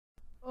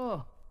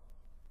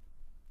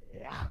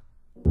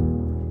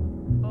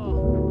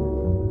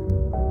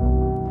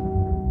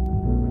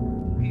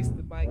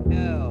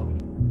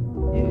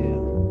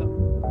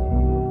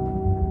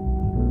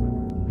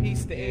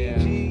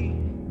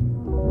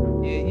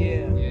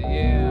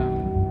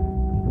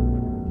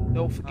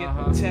Don't forget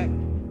the tech.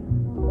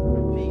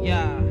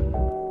 Yeah.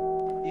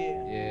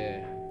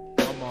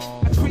 Come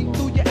on. I creep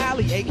through your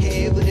alley,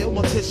 aka the ill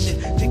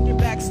mortician. Thinking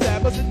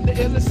backstabbers in the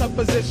illest of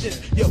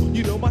positions. Yo,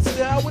 you know my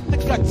style with the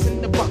guts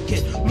in the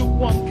bucket.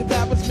 Lukewarm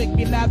cadavers make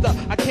me lather.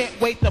 I can't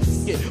wait to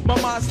forget.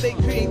 My mind stay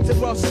creative,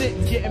 raw shit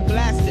getting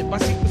blasted by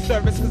Secret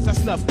Service cause I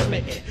snuff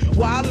committing.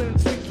 Wild in the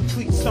streets with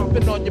cleats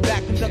stomping on your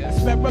back and conduct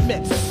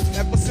experiments.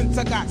 Ever since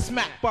I got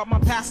smacked by my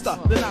pastor,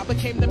 then I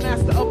became the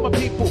master of my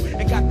people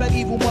and got that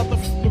evil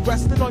motherfucker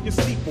resting on your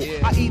steeple.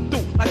 I eat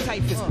through like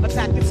typhus,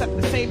 attacking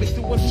entertainment,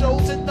 doing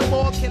shows in the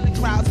mall, killing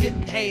crowds,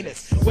 getting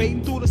heinous.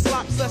 Wading through the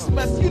slop, such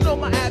mess, you know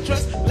my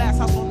address. Last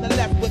house on the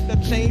left with the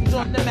chains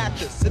on the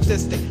mattress.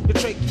 Sadistic, the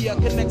trachea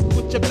connects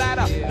with your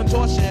bladder.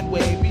 Contortion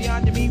way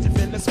beyond your means, you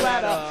finna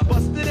spatter.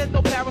 Busted in,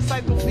 no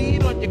parasites will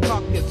feed on your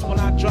carcass. When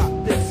I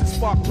drop this and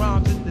spark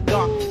rhymes in the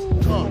darkness.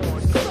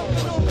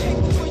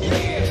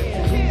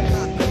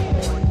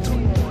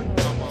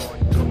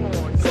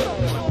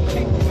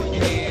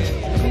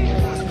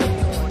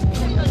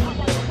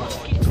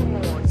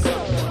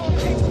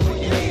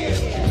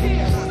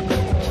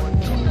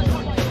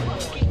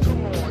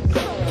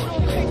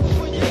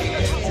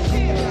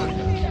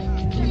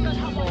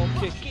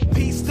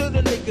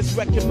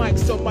 Wrecking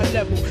mics on my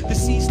level.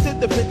 Deceased to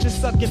the bitches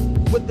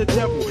sucking with the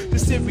devil. The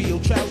serial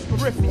travels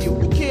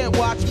peripheral. You can't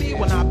watch me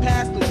when I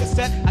pass through the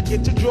set. I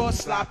get your drawers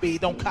sloppy,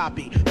 don't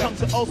copy.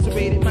 Tongues are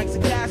ulcerated, mics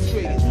are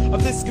castrated,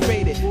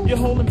 eviscerated. Your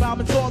whole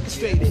environment's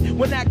orchestrated.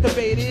 When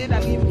activated, I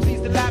leave you please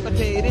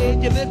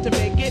dilapidated. You live to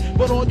make it,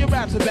 but all your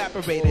raps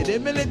evaporated.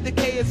 Imminent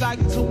decay as I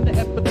consume the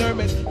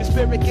epidermis. Your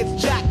spirit gets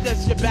jacked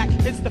as your back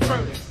hits the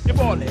furnace. You're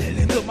falling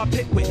into my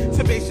pit with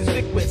sebaceous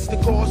liquids. The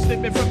core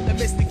slipping from the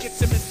mystic, gets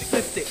the mystic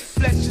lifted.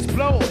 Flesh is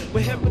blown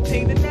with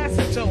hepatin and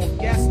acetone.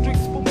 Gastric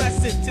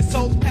spumescent, your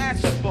soul's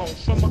passion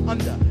bones. From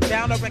under,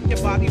 down I wreck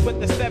your body with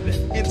the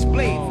 7-inch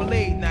blade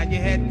filleted. Now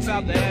you're heading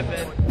south to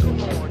heaven.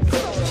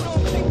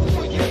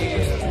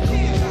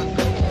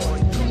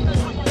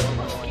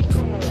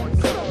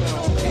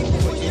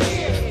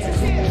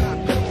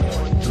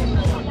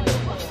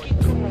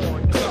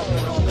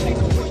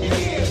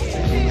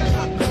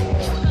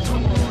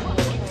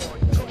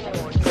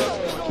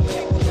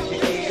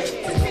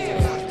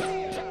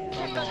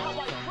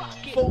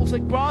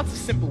 Like bronze is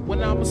simple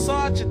when I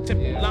massage your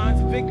temple. Lines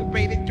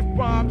invigorated, your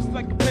rhymes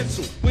like a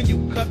pencil. When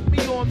you cut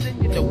me on,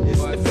 then you notice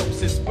the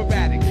flows is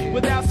sporadic.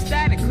 Without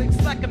static, clicks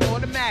like an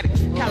automatic.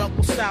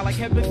 Calico style like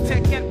heaven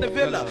tech at the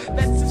villa.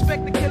 Let's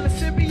suspect the killer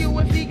cereal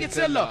if he gets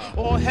iller.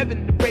 Or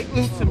heaven to break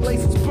loose and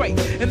blazes break.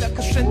 In a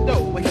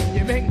crescendo, I hear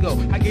your mango.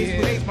 I gaze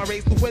grenades, my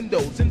raise the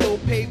windows. And though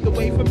paved the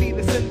way for me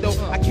to send though.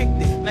 I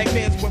kicked it,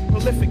 nightmares were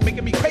prolific,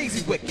 making me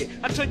crazy wicked.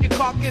 I turn your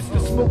carcass to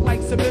smoke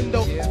like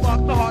cemento.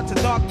 Spark the heart to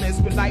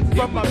darkness with light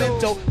from my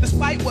mental.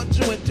 Despite what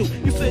you into,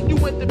 you said you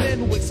went to men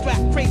who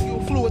extract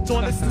cranial fluids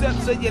on the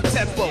steps of your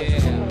temple.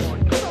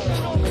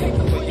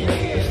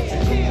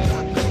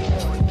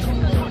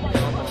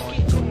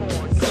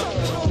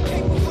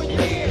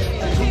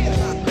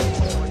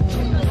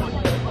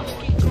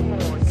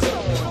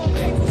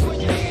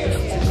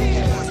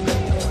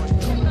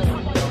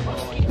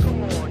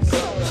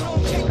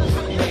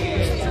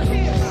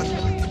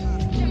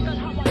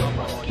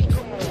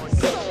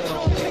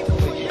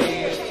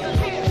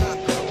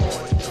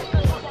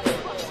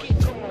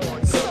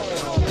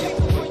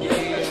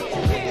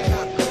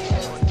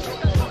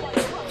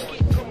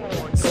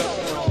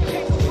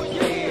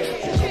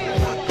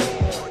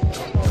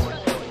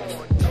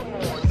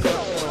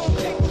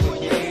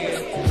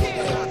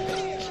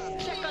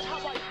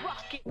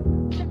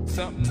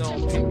 Something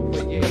on people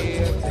with your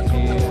ear to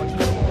ear.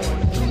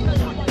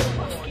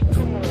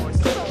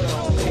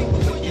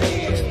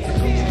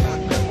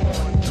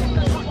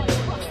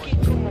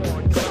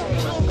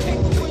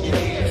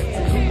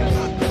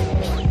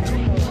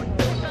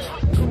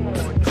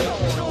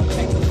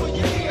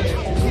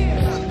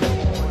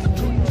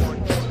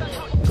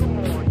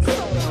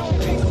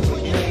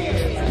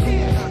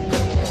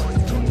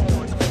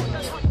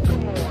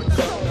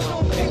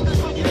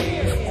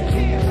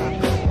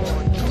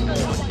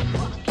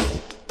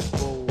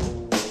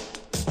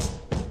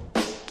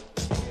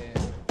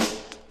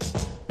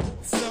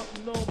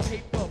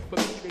 Paper for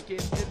me to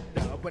get in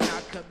love. When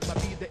I come, I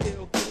be the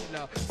ill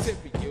killer.